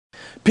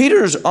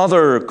Peter's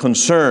other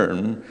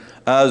concern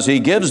as he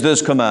gives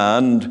this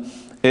command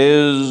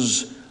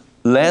is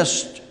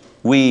lest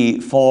we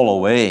fall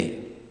away.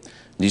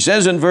 And he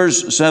says in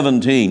verse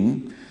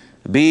 17,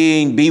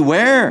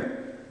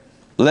 beware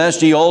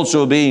lest ye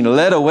also being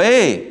led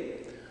away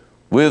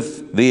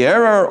with the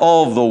error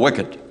of the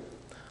wicked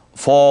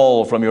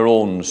fall from your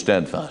own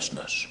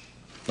steadfastness.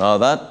 Now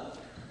that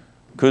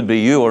could be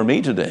you or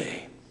me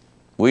today.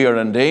 We are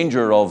in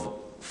danger of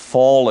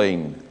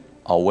falling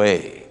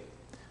away.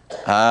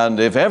 And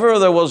if ever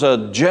there was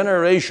a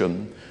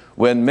generation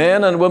when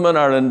men and women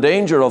are in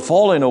danger of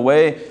falling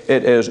away,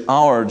 it is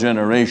our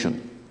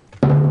generation.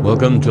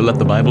 Welcome to Let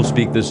the Bible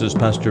Speak. This is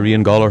Pastor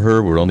Ian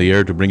Gallagher. We're on the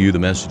air to bring you the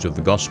message of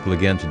the gospel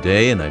again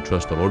today, and I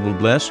trust the Lord will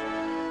bless.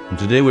 And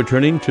today we're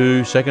turning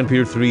to 2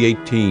 Peter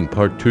 3:18,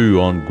 part 2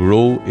 on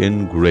grow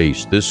in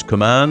grace. This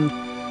command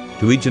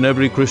to each and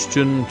every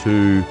Christian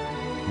to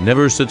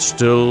never sit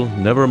still,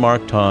 never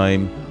mark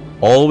time,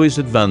 always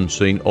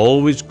advancing,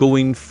 always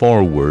going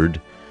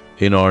forward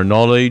in our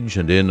knowledge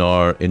and in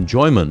our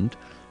enjoyment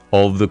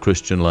of the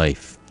Christian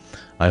life.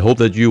 I hope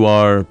that you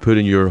are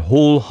putting your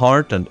whole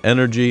heart and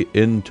energy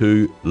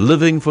into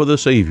living for the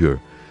Savior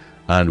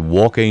and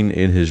walking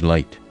in His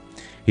light.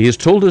 He has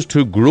told us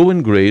to grow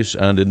in grace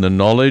and in the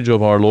knowledge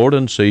of our Lord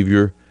and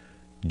Savior,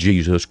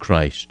 Jesus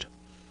Christ.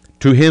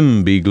 To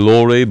Him be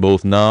glory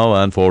both now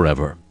and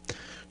forever.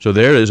 So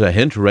there is a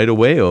hint right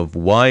away of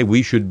why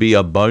we should be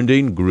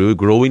abounding,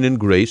 growing in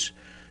grace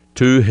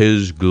to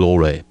His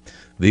glory.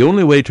 The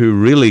only way to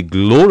really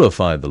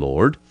glorify the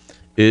Lord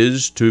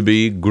is to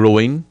be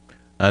growing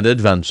and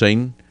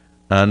advancing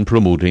and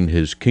promoting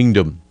His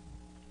kingdom.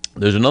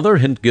 There's another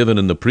hint given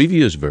in the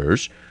previous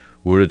verse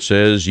where it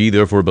says, ye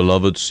therefore,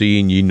 beloved,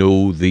 seeing ye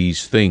know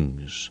these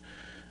things.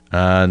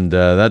 And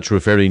that's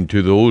referring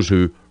to those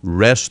who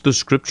wrest the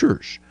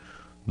Scriptures,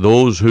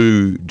 those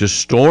who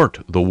distort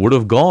the Word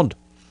of God.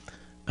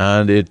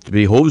 And it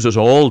behoves us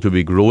all to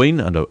be growing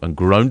and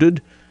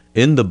grounded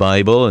in the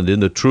Bible and in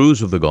the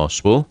truths of the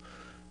gospel,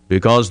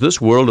 because this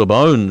world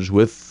abounds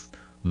with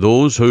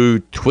those who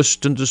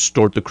twist and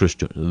distort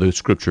the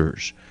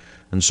Scriptures.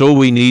 And so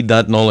we need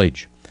that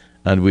knowledge,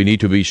 and we need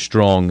to be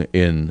strong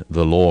in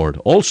the Lord.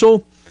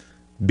 Also,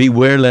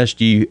 beware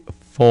lest ye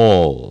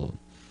fall,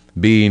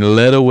 being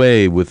led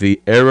away with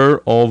the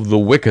error of the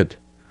wicked,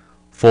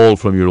 fall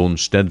from your own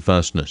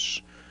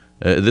steadfastness.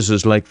 This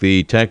is like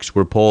the text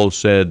where Paul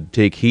said,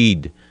 take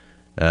heed,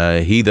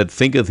 he that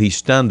thinketh he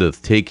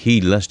standeth, take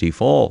heed lest he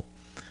fall.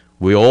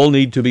 We all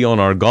need to be on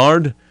our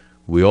guard.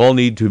 We all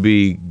need to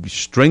be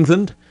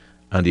strengthened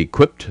and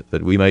equipped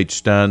that we might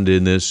stand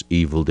in this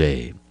evil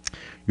day.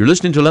 You're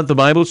listening to Let the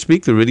Bible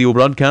Speak, the radio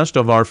broadcast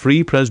of our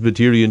Free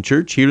Presbyterian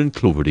Church here in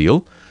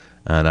Cloverdale,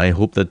 and I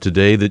hope that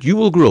today that you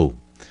will grow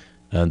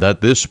and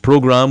that this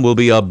program will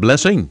be a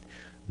blessing,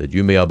 that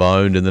you may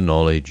abound in the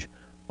knowledge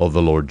of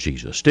the Lord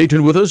Jesus. Stay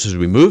tuned with us as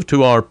we move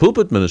to our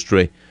pulpit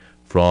ministry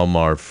from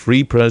our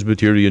Free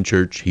Presbyterian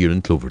Church here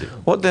in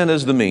Cloverdale. What then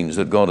is the means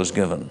that God has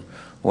given?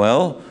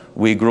 Well,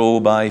 we grow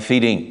by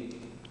feeding.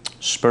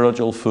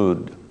 Spiritual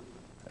food.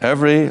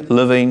 Every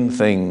living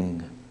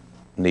thing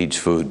needs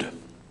food,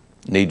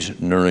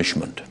 needs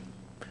nourishment.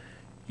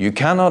 You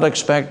cannot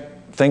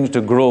expect things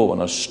to grow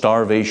on a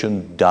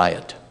starvation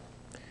diet.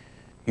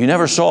 You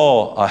never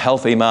saw a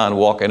healthy man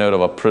walking out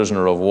of a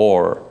prisoner of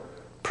war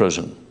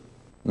prison.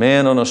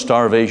 Men on a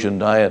starvation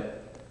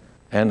diet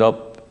end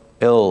up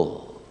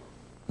ill.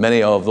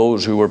 Many of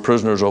those who were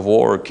prisoners of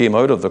war came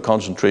out of the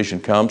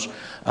concentration camps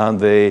and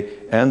they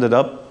ended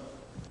up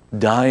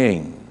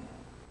dying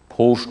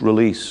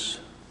post-release.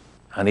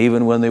 And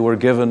even when they were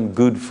given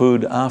good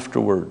food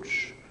afterwards,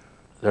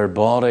 their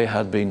body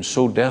had been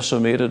so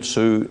decimated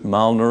through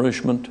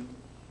malnourishment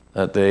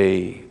that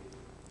they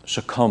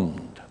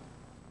succumbed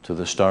to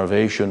the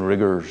starvation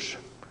rigors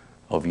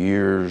of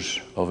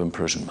years of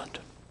imprisonment.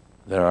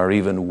 There are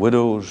even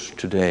widows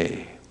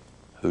today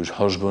whose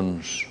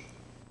husbands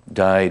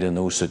died in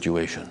those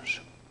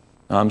situations.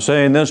 Now, I'm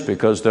saying this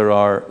because there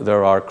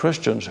are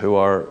Christians who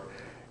are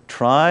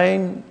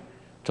trying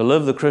to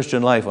live the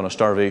Christian life on a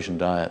starvation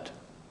diet.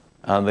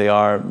 And they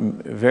are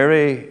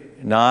very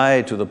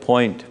nigh to the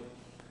point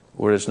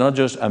where it's not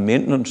just a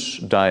maintenance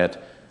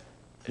diet,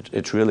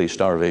 it's really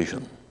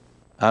starvation.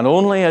 And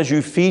only as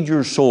you feed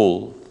your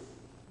soul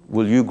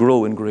will you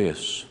grow in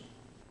grace.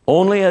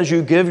 Only as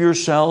you give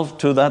yourself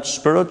to that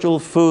spiritual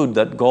food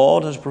that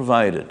God has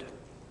provided,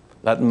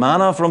 that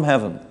manna from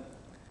heaven,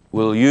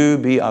 will you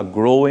be a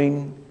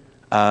growing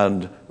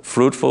and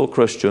fruitful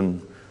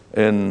Christian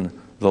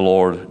in the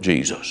Lord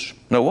Jesus.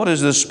 Now, what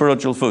is this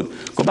spiritual food?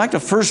 Go back to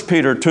 1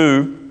 Peter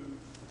 2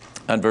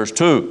 and verse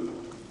 2.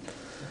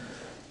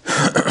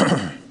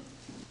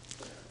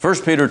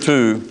 1 Peter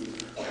 2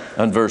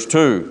 and verse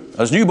 2.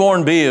 As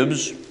newborn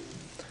babes,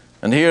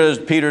 and here is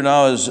Peter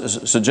now is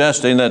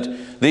suggesting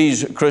that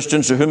these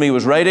Christians to whom he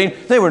was writing,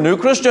 they were new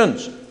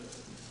Christians.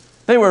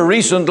 They were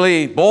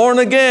recently born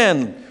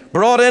again,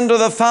 brought into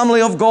the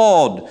family of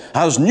God.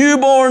 As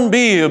newborn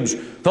babes,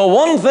 the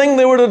one thing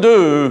they were to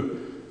do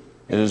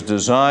is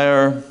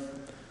desire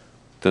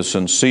the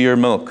sincere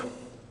milk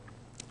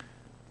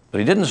But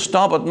he didn't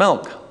stop at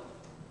milk,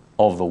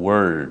 of the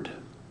Word.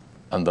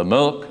 And the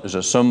milk is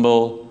a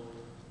symbol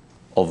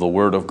of the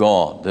Word of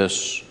God,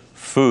 this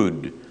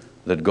food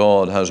that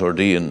God has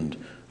ordained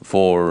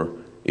for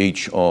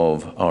each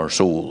of our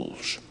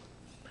souls.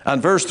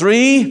 And verse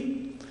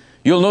 3,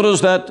 you'll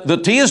notice that the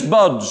taste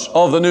buds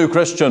of the new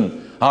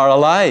Christian are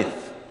alive.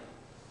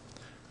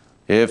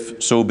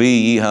 If so be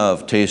ye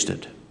have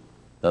tasted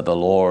that the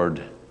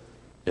Lord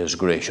is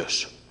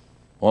gracious.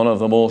 One of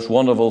the most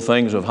wonderful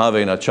things of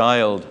having a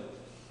child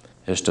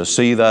is to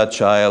see that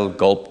child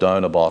gulp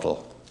down a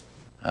bottle.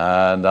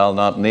 And I'll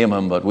not name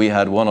him, but we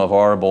had one of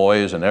our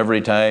boys, and every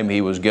time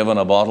he was given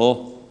a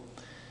bottle,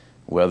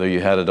 whether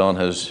you had it on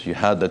you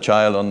had the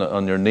child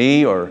on your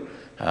knee or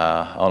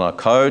on a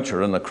couch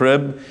or in the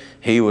crib,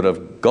 he would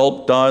have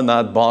gulped down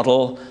that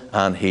bottle,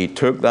 and he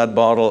took that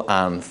bottle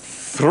and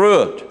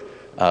threw it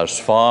as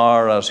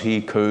far as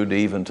he could,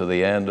 even to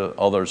the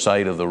other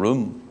side of the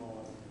room.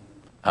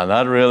 And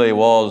that really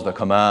was the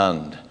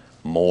command,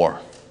 more,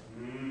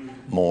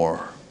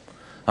 more.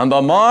 And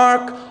the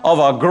mark of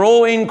a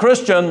growing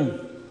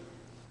Christian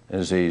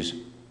is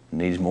he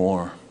needs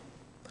more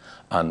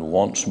and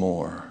wants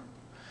more.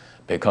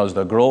 Because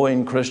the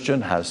growing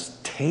Christian has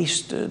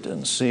tasted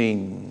and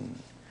seen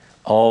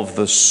of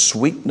the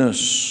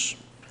sweetness,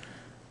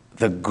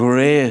 the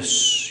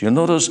grace. You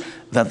notice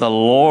that the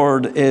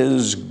Lord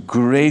is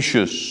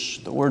gracious.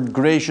 The word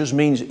gracious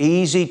means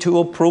easy to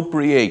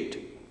appropriate.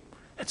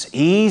 It's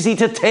easy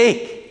to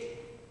take.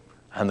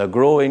 And the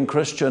growing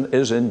Christian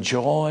is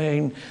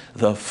enjoying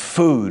the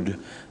food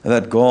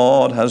that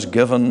God has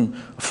given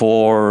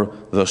for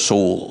the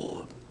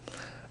soul.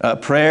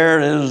 Prayer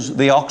is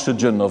the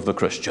oxygen of the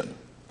Christian.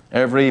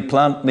 Every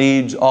plant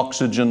needs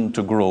oxygen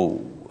to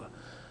grow.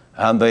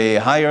 And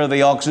the higher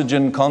the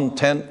oxygen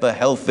content, the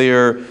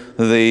healthier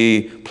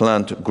the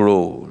plant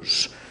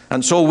grows.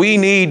 And so we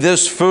need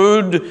this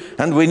food,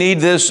 and we need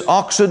this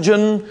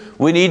oxygen,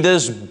 we need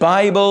this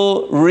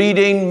Bible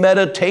reading,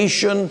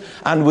 meditation,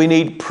 and we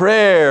need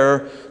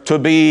prayer to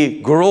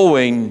be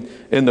growing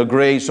in the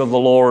grace of the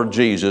Lord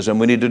Jesus.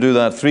 And we need to do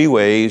that three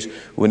ways.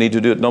 We need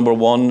to do it, number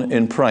one,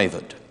 in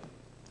private.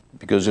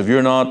 Because if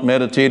you're not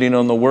meditating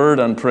on the Word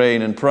and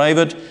praying in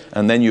private,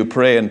 and then you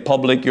pray in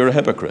public, you're a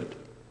hypocrite.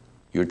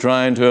 You're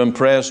trying to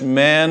impress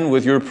men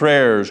with your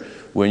prayers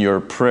when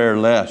you're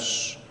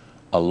prayerless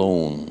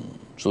alone.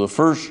 So the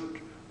first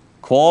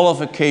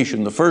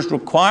qualification, the first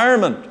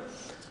requirement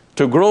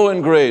to grow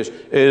in grace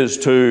is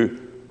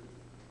to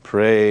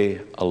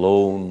pray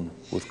alone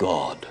with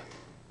God.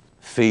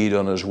 Feed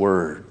on His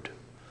Word.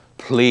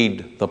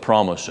 Plead the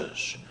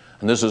promises.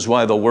 And this is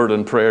why the Word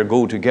and prayer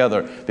go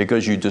together,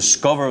 because you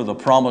discover the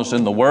promise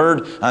in the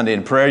Word, and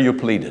in prayer you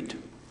plead it.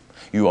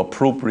 You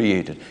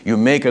appropriate it. You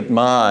make it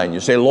mine. You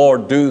say,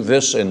 Lord, do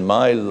this in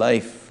my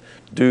life.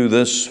 Do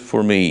this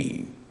for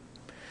me.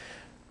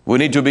 We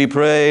need to be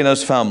praying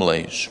as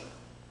families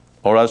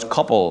or as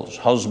couples,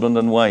 husband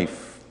and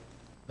wife.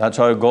 That's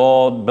how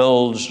God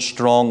builds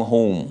strong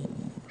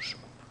homes,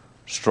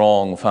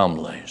 strong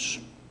families,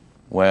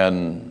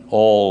 when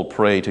all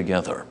pray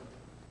together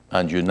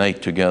and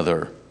unite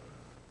together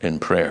in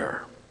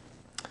prayer.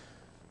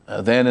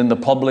 Then in the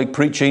public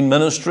preaching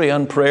ministry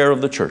and prayer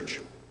of the church,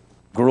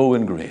 grow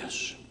in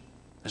grace.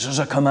 This is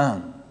a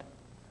command.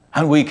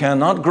 And we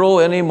cannot grow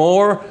any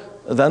more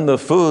than the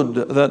food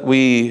that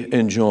we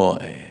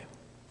enjoy.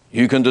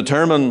 You can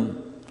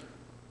determine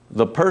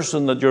the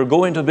person that you're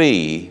going to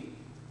be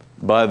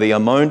by the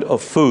amount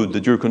of food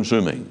that you're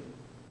consuming.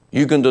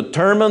 You can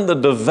determine the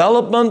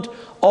development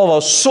of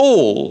a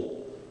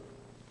soul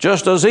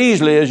just as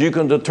easily as you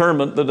can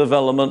determine the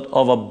development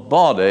of a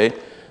body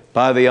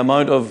by the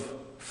amount of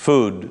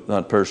food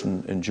that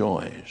person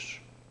enjoys.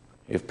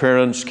 If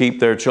parents keep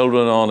their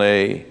children on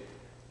a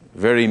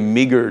very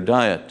meager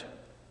diet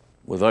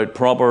without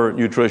proper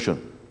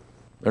nutrition,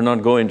 they're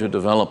not going to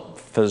develop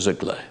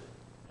physically.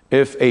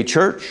 If a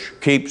church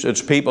keeps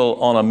its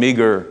people on a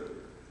meager,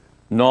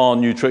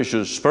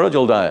 non-nutritious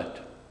spiritual diet,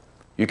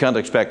 you can't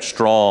expect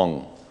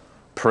strong,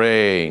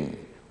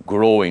 praying,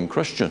 growing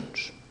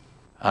Christians.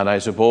 And I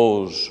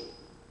suppose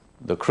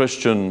the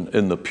Christian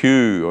in the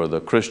pew, or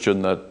the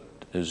Christian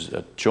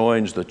that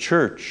joins the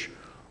church,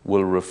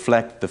 will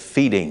reflect the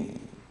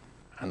feeding.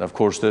 And of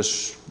course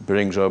this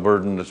brings a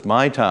burden. It's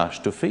my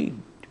task to feed.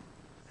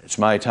 It's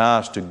my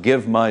task to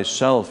give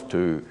myself,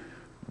 to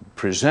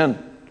present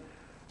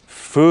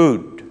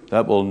food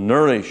that will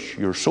nourish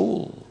your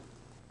soul.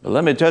 But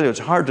let me tell you, it's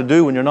hard to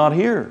do when you're not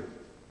here.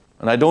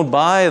 And I don't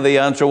buy the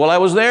answer, well, I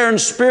was there in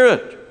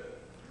spirit.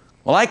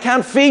 Well, I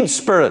can't feed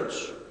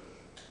spirits.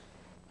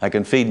 I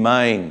can feed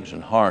minds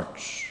and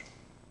hearts.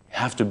 You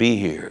have to be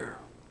here.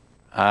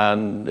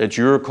 And it's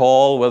your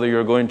call whether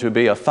you're going to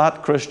be a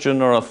fat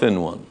Christian or a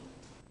thin one.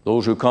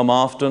 Those who come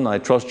often, I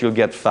trust you'll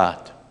get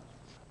fat.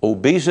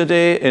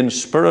 Obesity in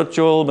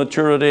spiritual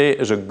maturity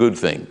is a good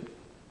thing.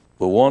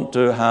 We want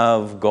to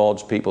have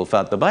God's people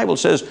fat. The Bible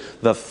says,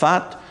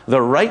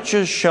 the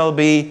righteous shall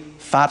be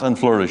fat and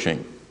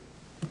flourishing.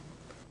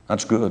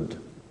 That's good.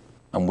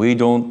 And we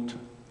don't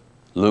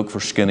look for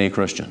skinny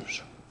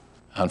Christians.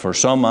 And for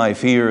some, I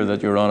fear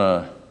that you're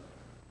on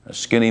a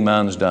skinny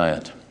man's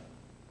diet.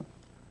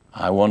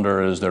 I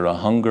wonder, is there a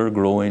hunger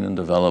growing and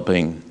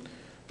developing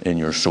in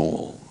your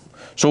soul?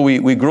 So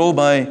we grow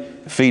by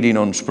feeding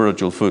on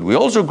spiritual food. We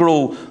also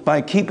grow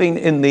by keeping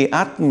in the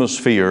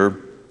atmosphere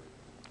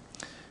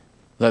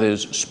that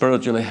is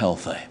spiritually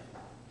healthy.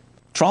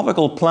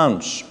 Tropical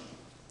plants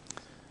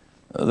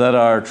that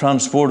are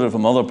transported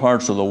from other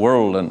parts of the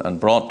world and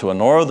brought to a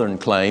northern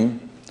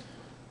clime,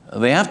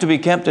 they have to be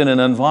kept in an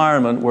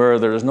environment where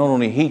there is not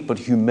only heat but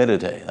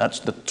humidity. That's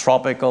the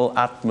tropical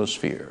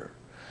atmosphere.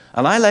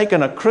 And I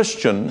liken a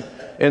Christian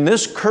in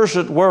this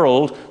cursed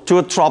world to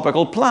a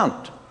tropical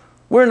plant.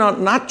 We're not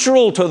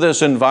natural to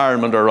this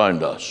environment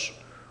around us.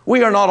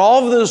 We are not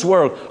of this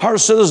world. Our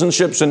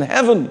citizenship's in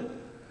heaven.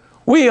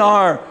 We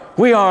are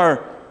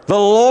the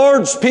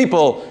Lord's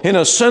people in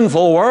a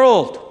sinful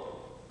world.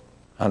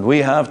 And we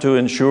have to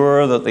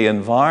ensure that the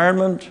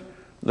environment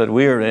that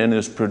we are in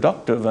is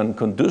productive and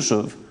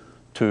conducive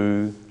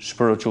to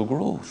spiritual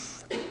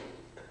growth.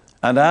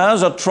 And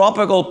as a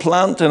tropical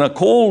plant in a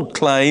cold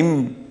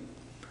clime,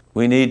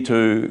 we need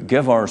to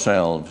give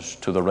ourselves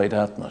to the right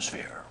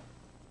atmosphere.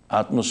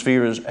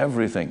 Atmosphere is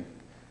everything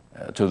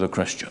to the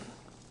Christian.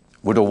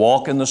 We're to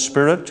walk in the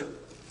Spirit.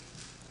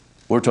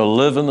 We're to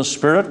live in the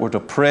Spirit. We're to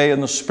pray in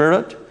the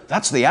Spirit.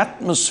 That's the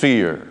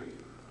atmosphere.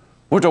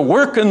 We're to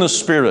work in the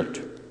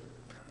Spirit.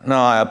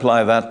 Now I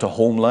apply that to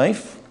home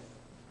life.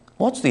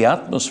 What's the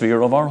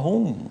atmosphere of our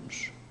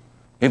homes?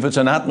 If it's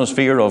an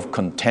atmosphere of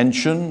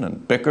contention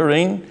and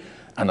bickering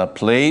and a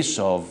place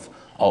of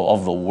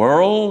the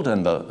world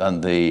and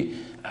the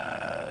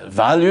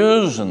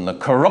values and the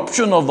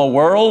corruption of the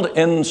world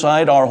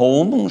inside our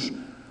homes,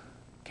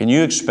 can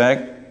you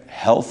expect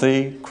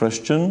healthy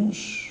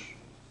Christians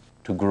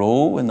to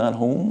grow in that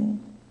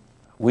home?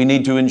 We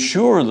need to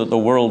ensure that the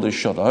world is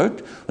shut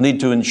out. We need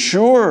to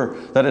ensure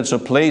that it's a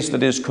place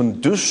that is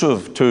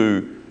conducive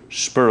to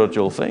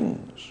spiritual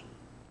things.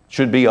 It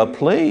should be a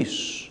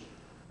place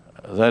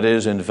that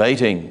is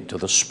inviting to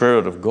the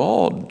Spirit of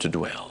God to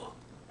dwell.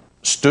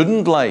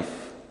 Student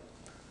life.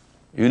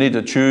 You need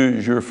to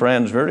choose your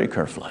friends very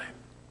carefully.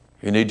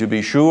 You need to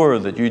be sure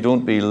that you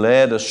don't be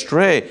led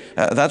astray.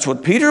 That's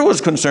what Peter was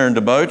concerned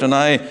about, and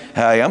I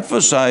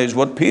emphasize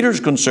what Peter's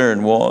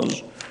concern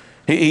was.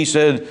 He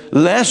said,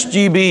 lest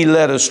ye be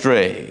led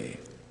astray.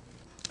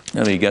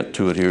 Let me get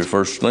to it here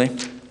firstly.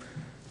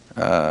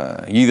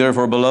 Ye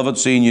therefore, beloved,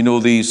 seeing you know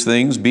these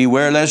things,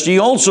 beware lest ye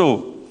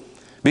also,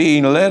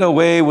 being led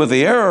away with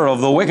the error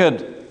of the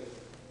wicked.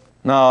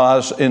 Now,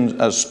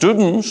 as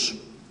students,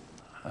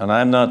 and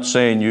I'm not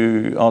saying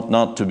you ought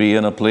not to be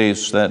in a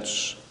place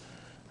that's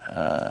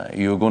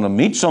you're going to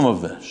meet some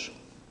of this.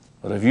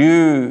 But if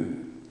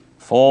you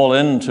fall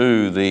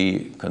into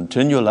the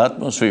continual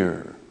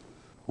atmosphere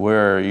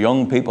where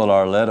young people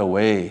are led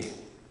away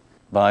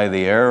by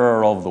the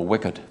error of the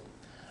wicked,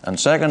 and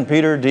 2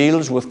 Peter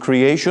deals with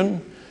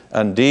creation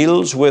and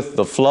deals with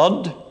the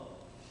flood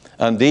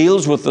and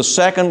deals with the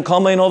second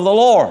coming of the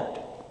Lord.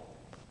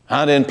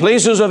 And in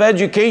places of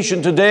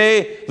education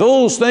today,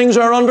 those things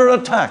are under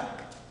attack.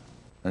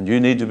 And you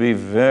need to be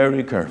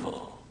very careful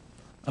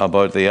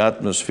about the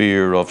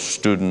atmosphere of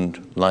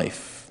student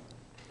life.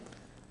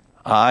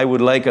 I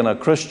would liken a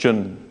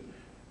Christian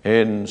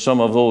in some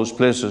of those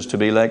places to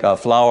be like a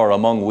flower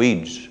among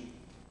weeds.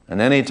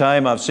 And any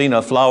time I've seen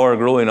a flower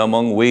growing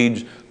among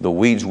weeds, the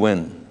weeds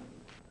win.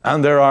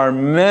 And there are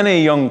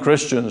many young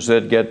Christians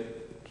that get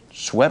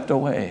swept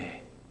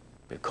away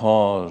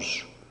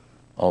because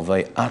of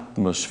the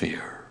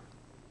atmosphere,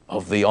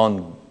 of the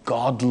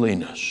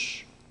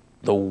ungodliness,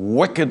 the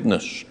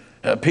wickedness.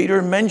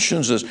 Peter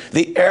mentions this,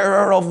 the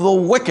error of the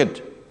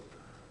wicked.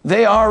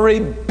 They are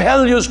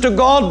rebellious to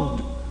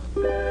God.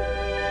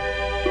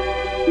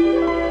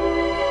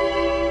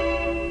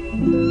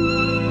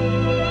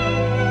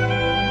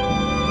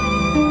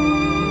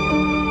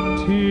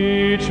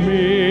 Teach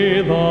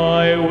me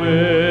thy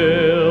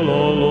will,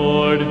 O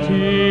Lord,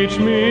 teach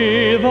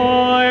me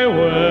thy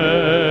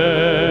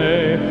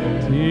way.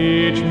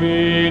 Teach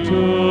me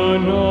to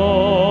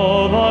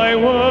know thy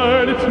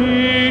word,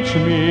 teach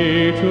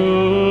me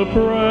to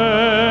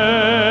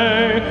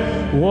pray.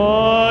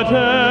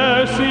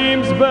 Whatever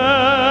seems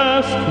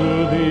best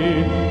to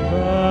thee,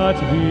 that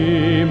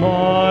be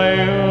my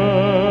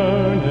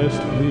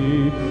earnest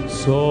plea,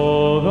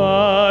 so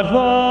that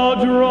thou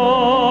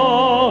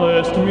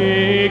drawest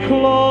me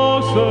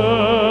closer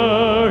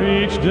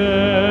each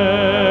day.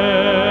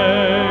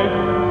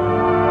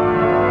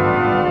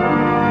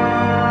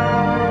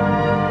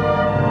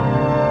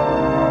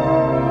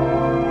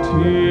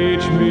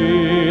 Teach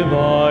me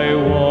thy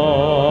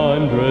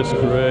wondrous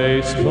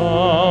grace,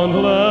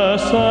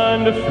 boundless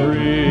and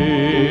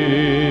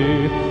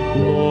free.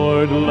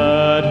 Lord,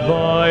 let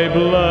thy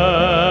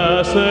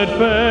blessed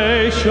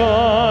face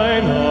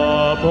shine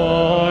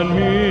upon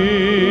me.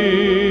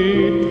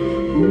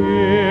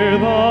 Hear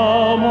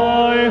thou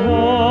my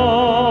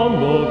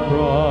humble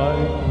cry,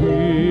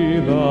 be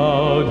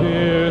thou,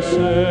 dear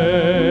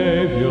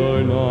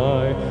Savior,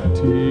 nigh.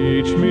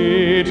 Teach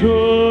me to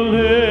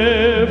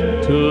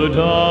live, to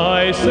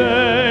die I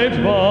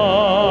saved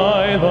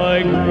by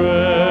thy grace.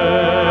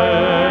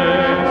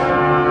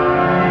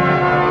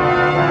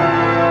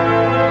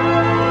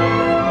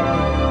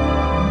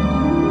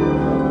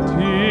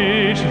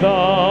 Teach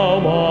thou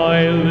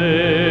my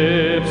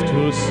lips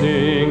to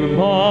sing,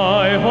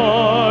 my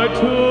heart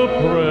to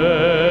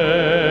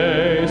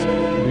praise.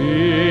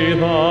 Be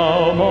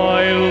thou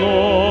my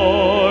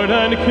Lord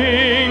and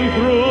King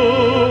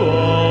through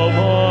all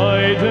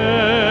my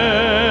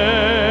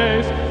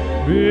days.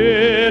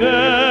 Bid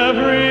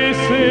every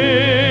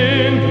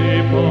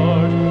sin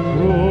depart,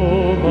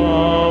 rule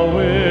thou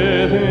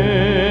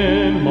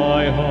within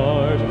my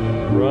heart.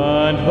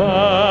 Grant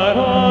that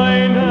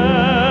I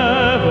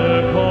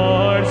never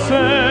part,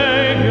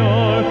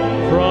 Savior,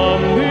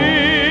 from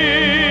thee.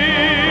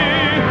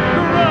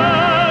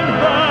 Grant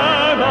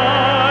that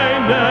I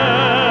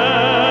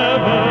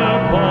never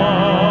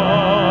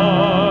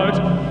part,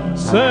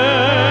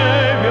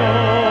 Savior,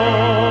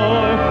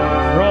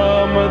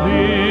 from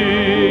thee.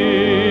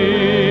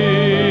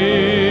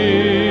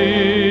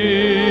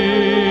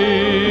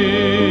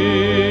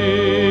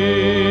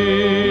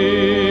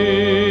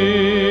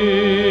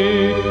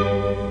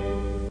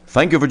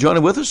 Thank you for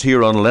joining with us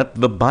here on Let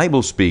the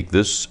Bible Speak.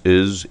 This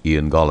is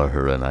Ian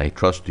Gallagher, and I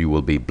trust you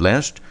will be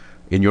blessed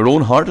in your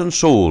own heart and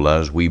soul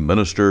as we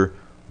minister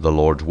the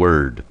Lord's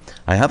Word.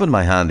 I have in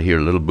my hand here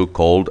a little book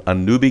called A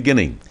New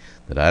Beginning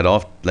that I'd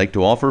like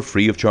to offer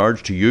free of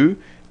charge to you.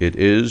 It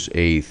is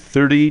a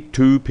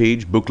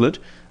 32-page booklet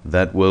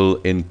that will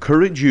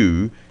encourage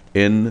you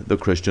in the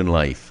Christian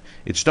life.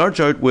 It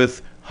starts out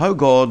with how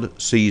God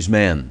sees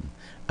men,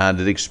 and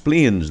it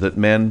explains that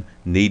men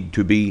need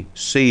to be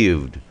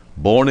saved,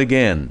 born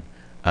again,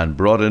 and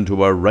brought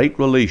into a right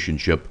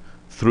relationship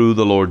through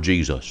the Lord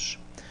Jesus.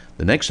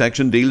 The next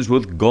section deals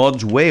with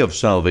God's way of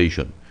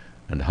salvation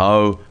and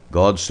how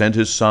God sent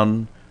His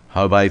Son,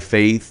 how by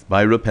faith,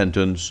 by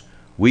repentance,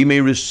 we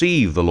may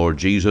receive the Lord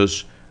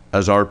Jesus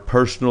as our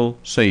personal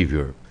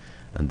Savior.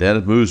 And then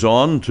it moves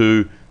on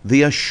to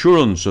the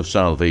assurance of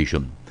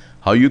salvation,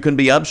 how you can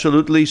be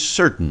absolutely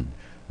certain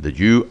that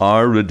you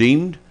are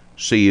redeemed,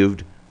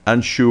 saved,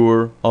 and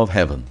sure of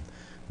heaven.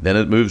 Then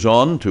it moves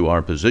on to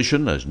our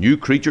position as new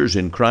creatures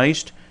in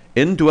Christ,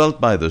 indwelt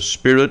by the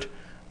Spirit,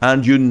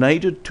 and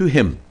united to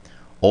Him.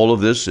 All of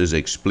this is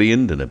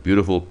explained in a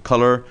beautiful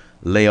color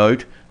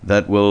layout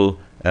that will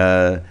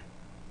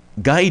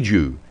guide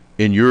you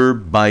in your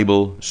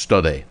Bible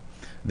study.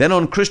 Then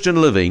on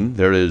Christian living,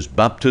 there is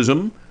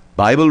baptism,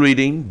 Bible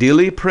reading,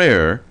 daily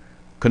prayer,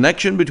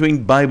 connection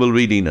between Bible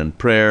reading and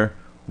prayer,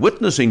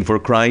 witnessing for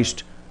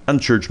Christ,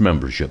 and church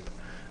membership.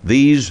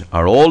 These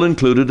are all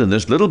included in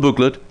this little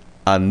booklet,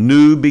 A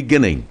New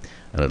Beginning,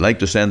 and I'd like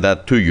to send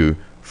that to you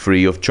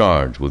free of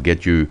charge. We'll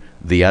get you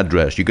the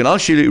address. You can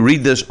actually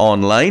read this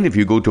online if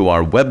you go to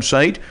our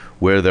website,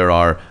 where there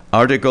are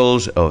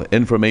articles of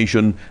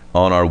information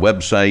on our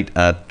website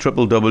at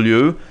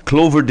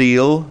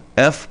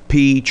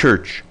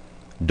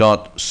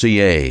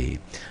www.cloverdalefpchurch.ca.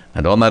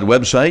 And on that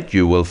website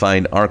you will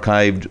find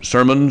archived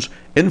sermons,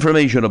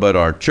 information about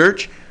our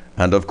church,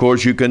 and of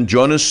course you can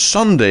join us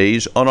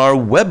Sundays on our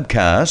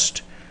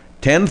webcast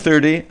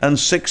 10:30 and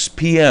 6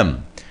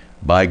 p.m.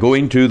 by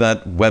going to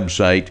that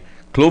website,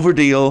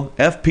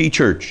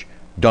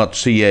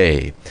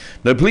 cloverdalefpchurch.ca.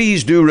 Now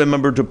please do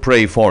remember to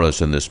pray for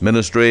us in this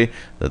ministry,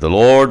 that the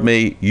Lord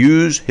may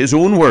use His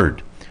own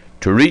word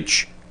to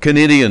reach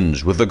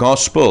Canadians with the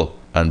gospel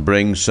and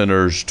bring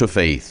sinners to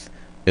faith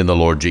in the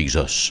Lord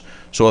Jesus.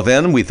 So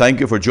then, we thank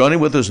you for joining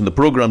with us in the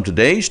program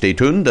today. Stay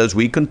tuned as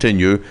we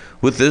continue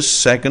with this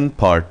second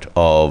part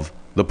of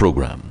the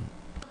program.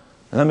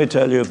 Let me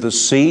tell you, if the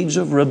seeds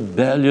of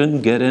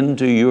rebellion get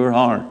into your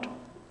heart,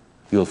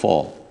 you'll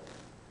fall.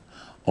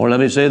 Or let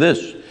me say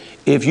this,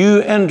 if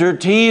you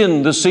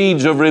entertain the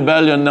seeds of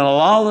rebellion and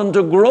allow them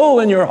to grow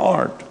in your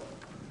heart,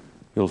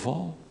 you'll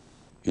fall.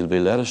 You'll be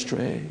led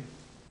astray.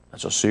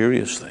 That's a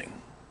serious thing.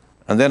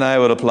 And then I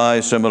would apply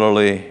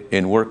similarly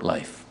in work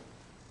life.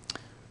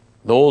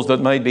 Those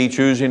that might be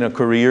choosing a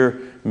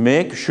career,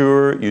 make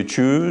sure you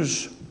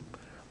choose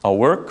a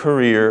work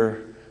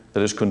career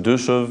that is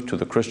conducive to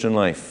the Christian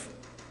life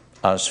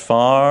as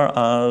far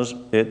as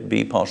it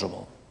be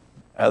possible.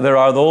 There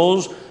are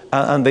those,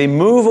 and they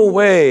move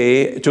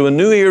away to a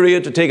new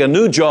area to take a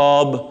new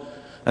job,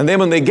 and then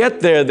when they get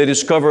there, they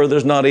discover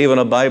there's not even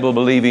a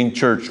Bible-believing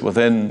church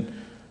within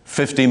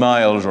 50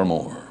 miles or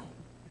more.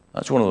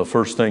 That's one of the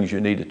first things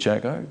you need to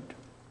check out.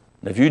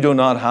 If you do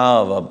not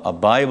have a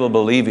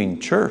Bible-believing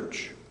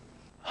church,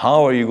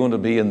 how are you going to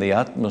be in the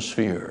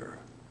atmosphere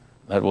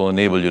that will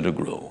enable you to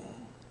grow?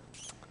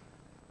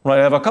 Right,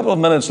 I have a couple of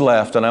minutes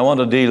left, and I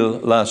want to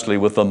deal lastly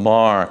with the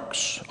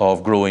marks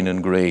of growing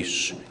in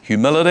grace.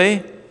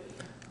 Humility,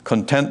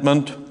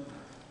 contentment,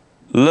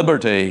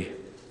 liberty,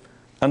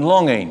 and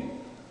longing.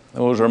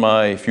 Those are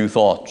my few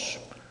thoughts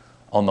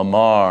on the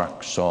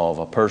marks of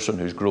a person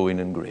who's growing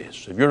in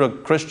grace. If you're a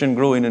Christian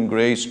growing in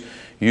grace,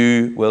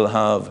 you will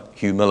have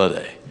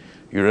humility.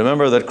 You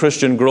remember that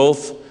Christian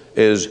growth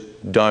is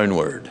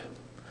downward.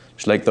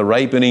 It's like the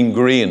ripening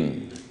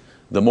grain.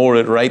 The more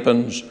it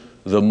ripens,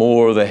 the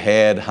more the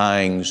head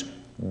hangs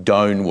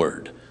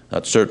downward.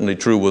 That's certainly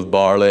true with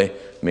barley.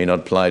 It may not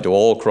apply to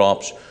all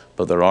crops,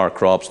 but there are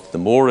crops. The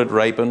more it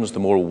ripens, the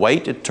more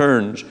white it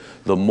turns,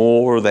 the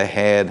more the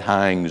head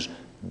hangs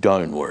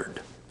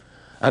downward.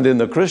 And in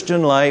the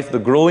Christian life, the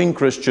growing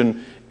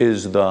Christian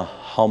is the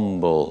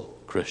humble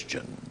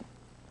Christian.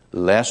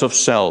 Less of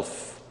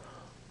self,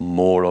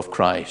 more of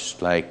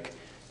Christ, like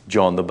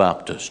John the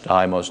Baptist.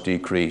 I must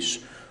decrease,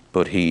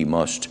 but he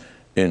must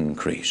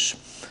increase.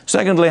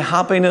 Secondly,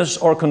 happiness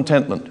or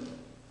contentment.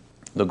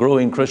 The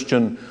growing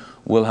Christian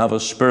will have a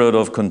spirit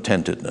of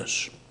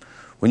contentedness.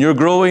 When you're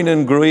growing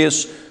in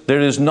grace, there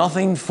is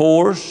nothing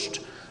forced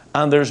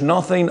and there's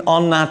nothing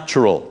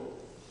unnatural.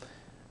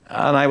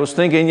 And I was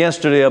thinking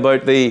yesterday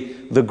about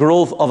the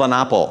growth of an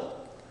apple.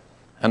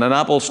 And an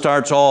apple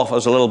starts off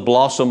as a little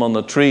blossom on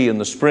the tree in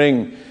the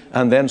spring,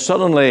 and then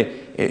suddenly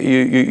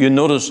you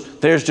notice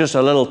there's just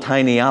a little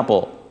tiny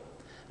apple.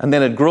 And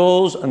then it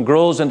grows and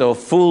grows into a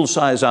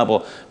full-size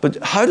apple. But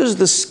how does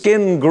the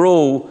skin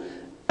grow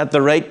at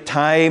the right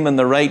time and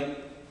the right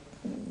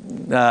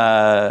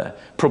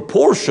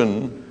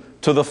proportion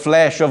to the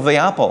flesh of the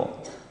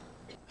apple?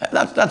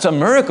 That's a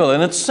miracle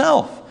in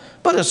itself.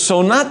 But it's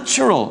so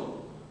natural.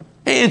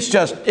 It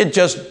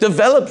just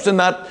develops in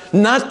that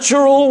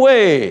natural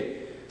way.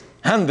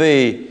 And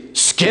the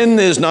skin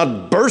is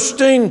not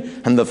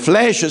bursting, and the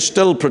flesh is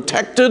still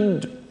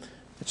protected.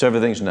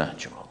 Everything's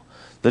natural.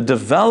 The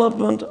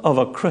development of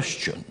a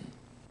Christian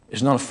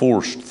is not a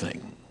forced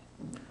thing.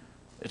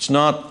 It's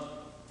not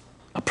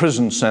a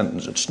prison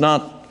sentence. It's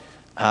not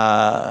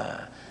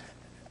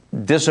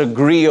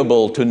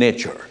disagreeable to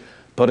nature.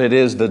 But it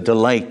is the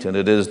delight, and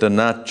it is the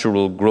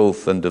natural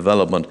growth and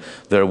development.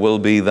 There will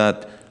be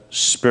that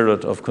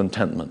spirit of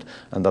contentment.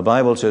 And the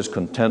Bible says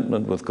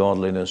contentment with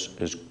godliness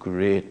is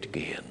great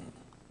gain.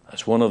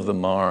 That's one of the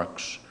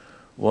marks,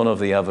 one of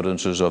the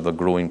evidences of a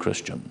growing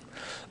Christian.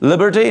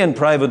 Liberty in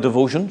private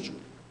devotions.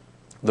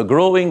 The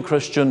growing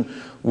Christian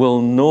will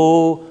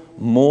know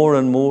more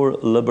and more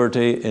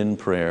liberty in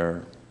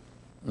prayer.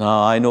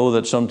 Now, I know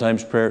that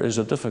sometimes prayer is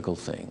a difficult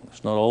thing.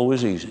 It's not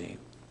always easy.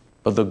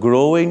 But the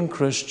growing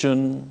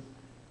Christian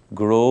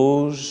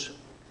grows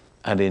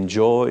and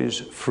enjoys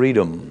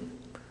freedom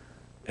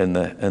in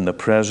the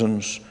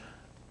presence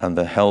and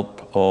the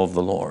help of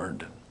the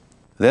Lord.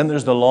 Then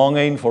there's the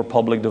longing for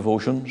public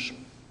devotions,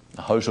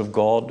 the house of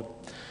God.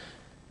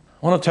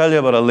 I want to tell you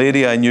about a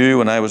lady I knew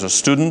when I was a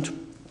student.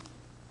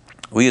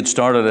 We had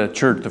started a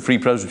church, the Free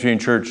Presbyterian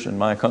Church in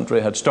my country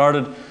had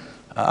started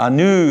a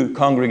new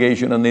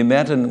congregation, and they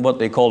met in what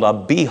they called a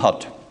bee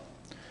hut.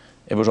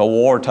 It was a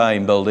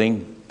wartime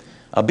building.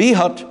 A bee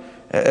hut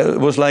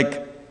was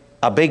like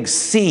a big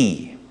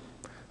C.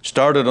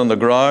 Started on the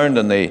ground,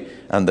 and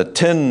the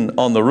tin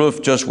on the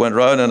roof just went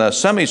round in a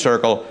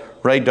semicircle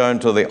right down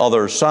to the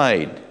other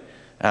side.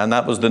 And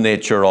that was the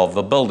nature of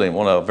the building,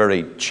 a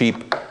very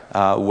cheap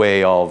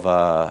way of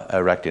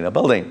erecting a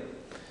building.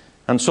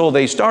 And so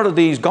they started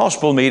these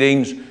gospel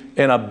meetings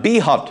in a bee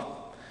hut,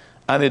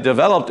 and it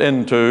developed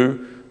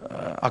into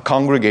a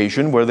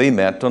congregation where they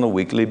met on a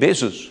weekly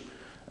basis.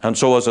 And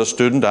so as a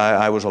student,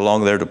 I was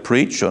along there to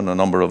preach on a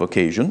number of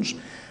occasions.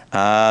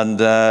 And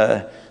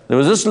there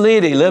was this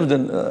lady lived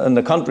in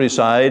the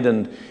countryside,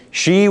 and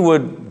she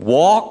would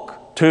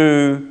walk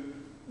to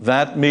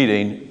that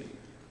meeting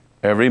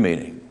every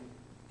meeting,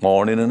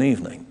 morning and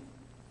evening.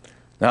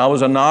 Now, it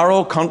was a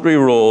narrow country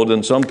road,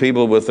 and some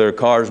people with their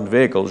cars and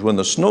vehicles, when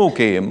the snow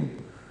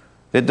came,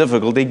 they had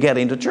difficulty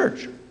getting to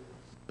church.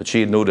 But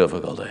she had no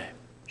difficulty.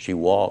 She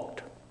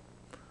walked.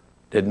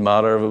 Didn't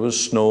matter if it was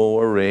snow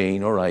or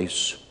rain or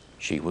ice.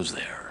 She was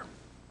there.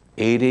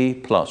 80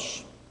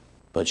 plus.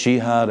 But she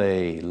had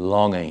a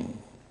longing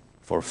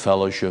for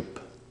fellowship,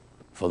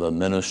 for the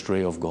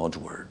ministry of God's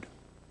Word.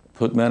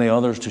 Put many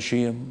others to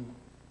shame.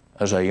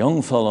 As a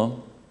young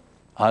fellow,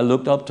 I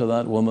looked up to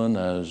that woman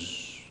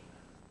as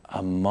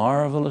a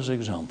marvelous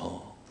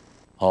example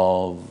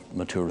of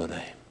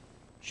maturity.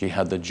 She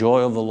had the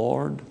joy of the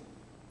Lord,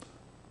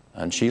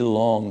 and she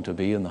longed to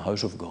be in the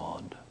house of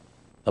God.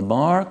 The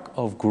mark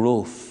of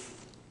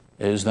growth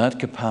is that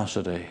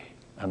capacity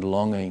and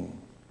longing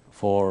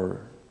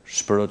for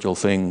spiritual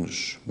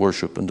things,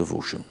 worship and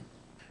devotion.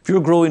 If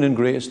you're growing in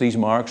grace, these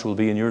marks will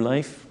be in your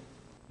life.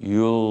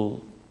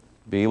 You'll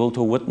be able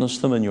to witness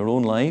them in your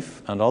own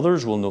life, and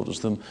others will notice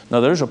them. Now,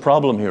 there's a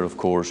problem here, of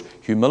course.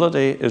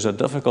 Humility is a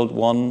difficult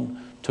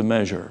one to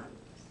measure.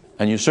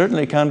 And you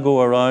certainly can't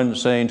go around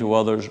saying to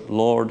others,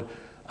 Lord,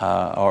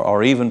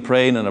 or even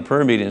praying in a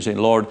prayer meeting and saying,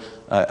 Lord,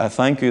 I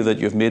thank you that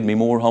you've made me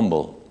more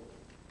humble.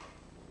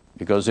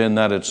 Because in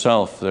that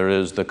itself, there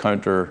is the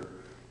counter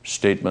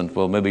statement,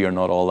 well, maybe you're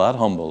not all that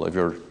humble if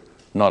you're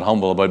not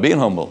humble about being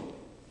humble.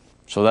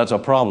 So that's a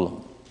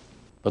problem.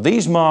 But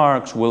these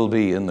marks will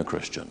be in the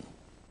Christian,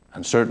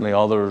 and certainly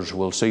others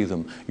will see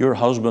them. Your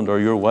husband or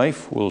your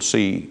wife will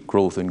see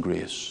growth in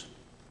grace.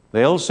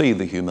 They'll see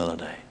the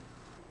humility.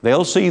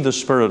 They'll see the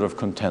spirit of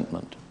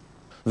contentment.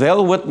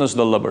 They'll witness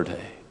the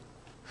liberty.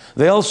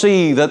 They'll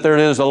see that there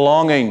is a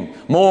longing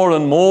more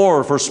and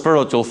more for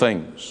spiritual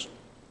things.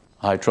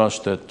 I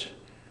trust that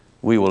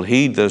we will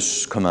heed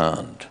this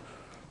command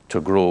to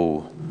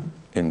grow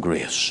in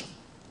grace.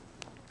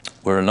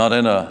 We're not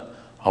in a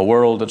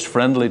world that's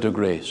friendly to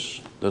grace.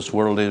 This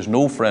world is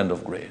no friend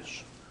of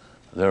grace.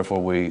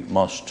 Therefore, we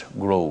must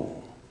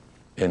grow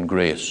in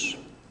grace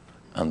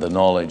and the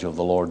knowledge of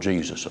the Lord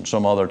Jesus. And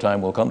some other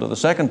time we'll come to the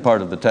second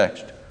part of the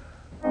text,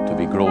 to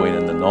be growing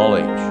in the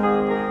knowledge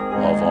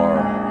of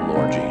our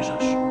Lord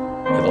Jesus.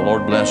 May the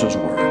Lord bless His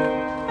word.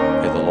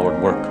 May the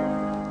Lord work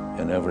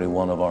in every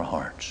one of our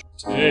hearts.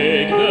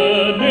 Take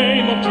the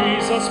name of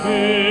Jesus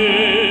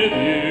with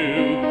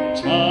you,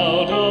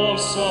 child of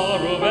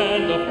sorrow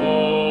and of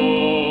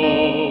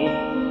woe.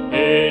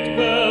 It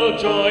will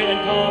joy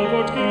and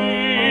comfort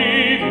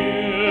give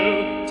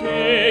you.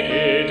 Take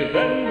it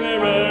then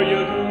wherever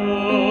you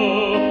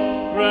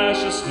go.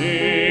 Precious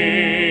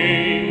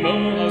name,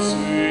 oh how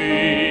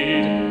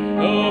sweet,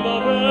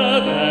 above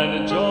earth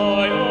and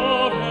joy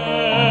of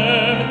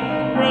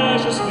heaven.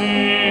 Precious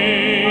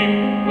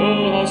name,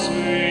 oh how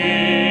sweet.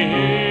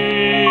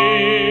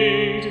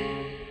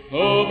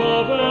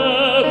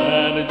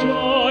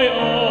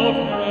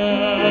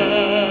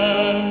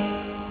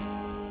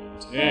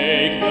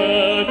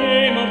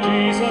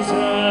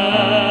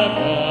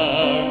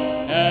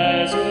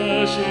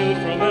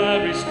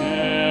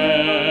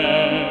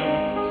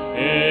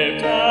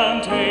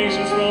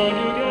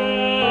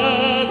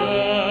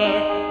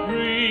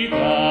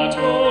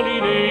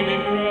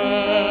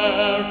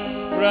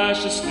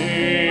 Precious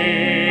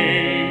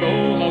name,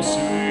 oh how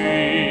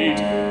sweet,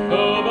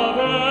 above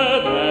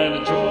earth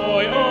and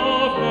joy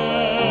of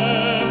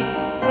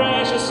heaven.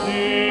 Precious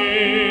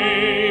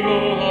name,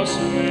 oh how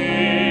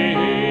sweet,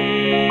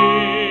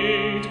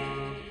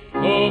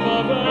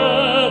 above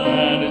earth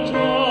and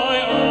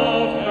joy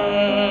of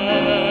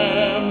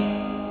heaven.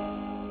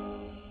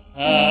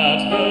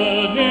 At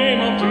the name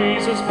of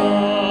Jesus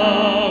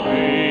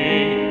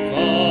bowing,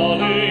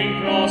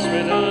 falling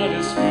prostrate at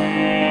His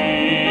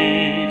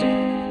feet.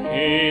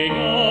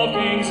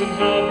 And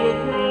have will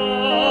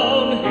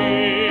crown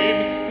Him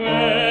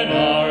when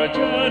our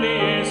journey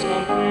is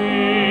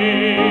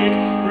complete.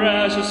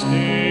 Precious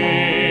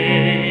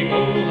name,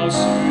 oh how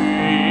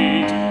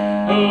sweet,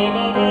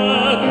 above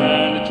earth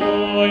and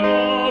joy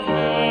of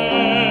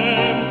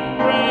heaven.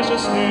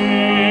 Precious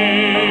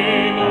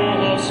name,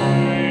 oh how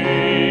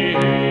sweet,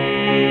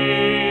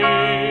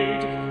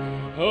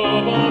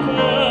 above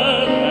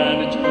earth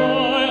and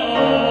joy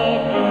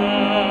of heaven.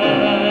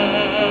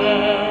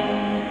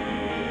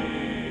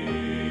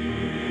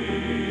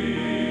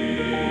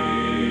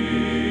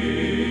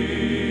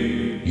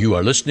 You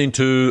are listening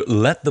to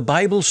Let the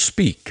Bible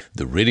Speak,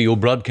 the radio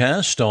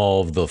broadcast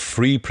of the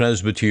Free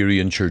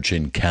Presbyterian Church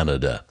in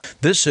Canada.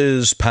 This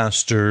is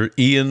Pastor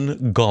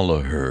Ian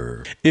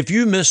Gollaher. If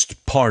you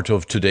missed part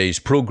of today's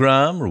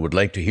program or would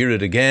like to hear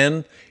it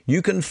again,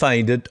 you can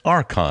find it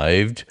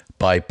archived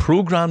by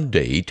program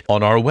date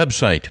on our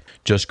website.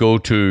 Just go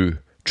to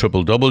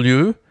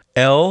www.ltbs.ca,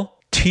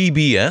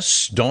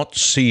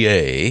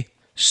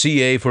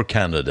 CA for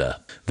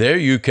Canada. There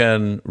you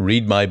can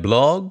read my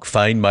blog,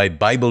 find my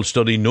Bible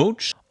study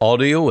notes,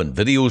 audio and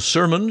video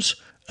sermons,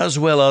 as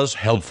well as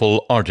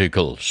helpful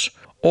articles.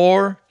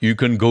 Or you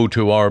can go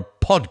to our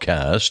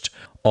podcast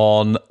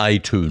on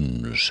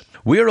iTunes.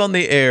 We're on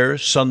the air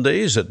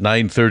Sundays at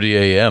 9:30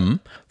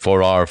 a.m.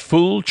 for our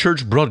full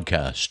church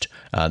broadcast,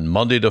 and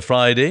Monday to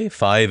Friday,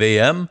 5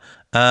 a.m.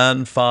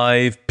 and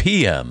 5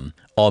 p.m.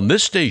 on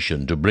this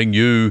station to bring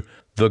you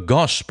the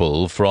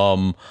gospel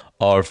from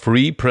our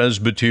Free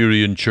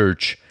Presbyterian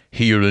Church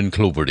here in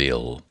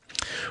Cloverdale.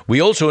 We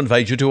also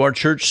invite you to our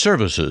church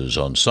services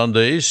on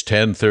Sundays,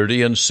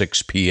 10:30 and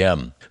 6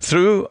 p.m.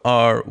 Through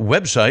our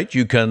website,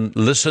 you can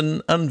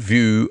listen and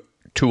view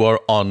to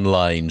our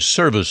online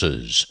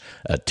services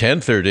at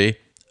 10:30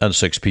 and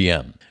 6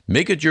 p.m.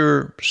 Make it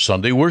your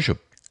Sunday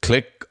worship.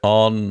 Click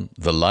on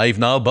the Live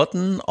Now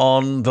button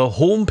on the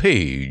home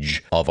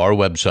page of our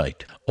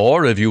website.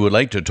 Or if you would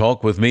like to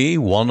talk with me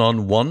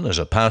one-on-one as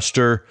a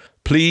pastor,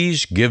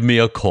 please give me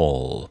a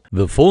call.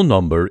 The phone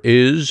number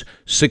is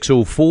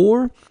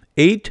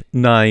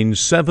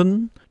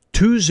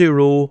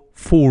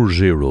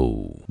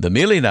 604-897-2040. The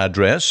mailing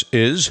address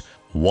is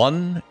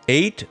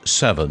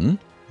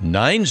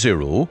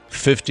 18790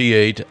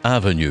 58th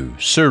Avenue,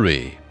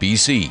 Surrey,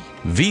 BC,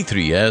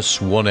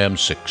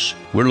 V3S1M6.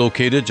 We're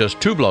located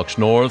just 2 blocks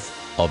north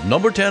of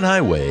number 10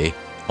 Highway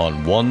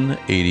on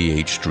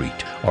 188th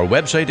Street. Our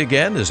website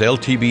again is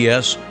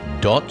ltbs.ca,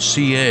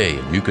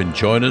 and you can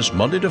join us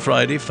Monday to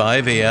Friday,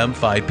 5 a.m.,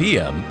 5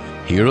 p.m.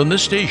 here on the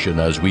station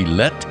as we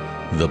let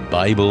the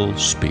Bible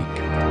speak.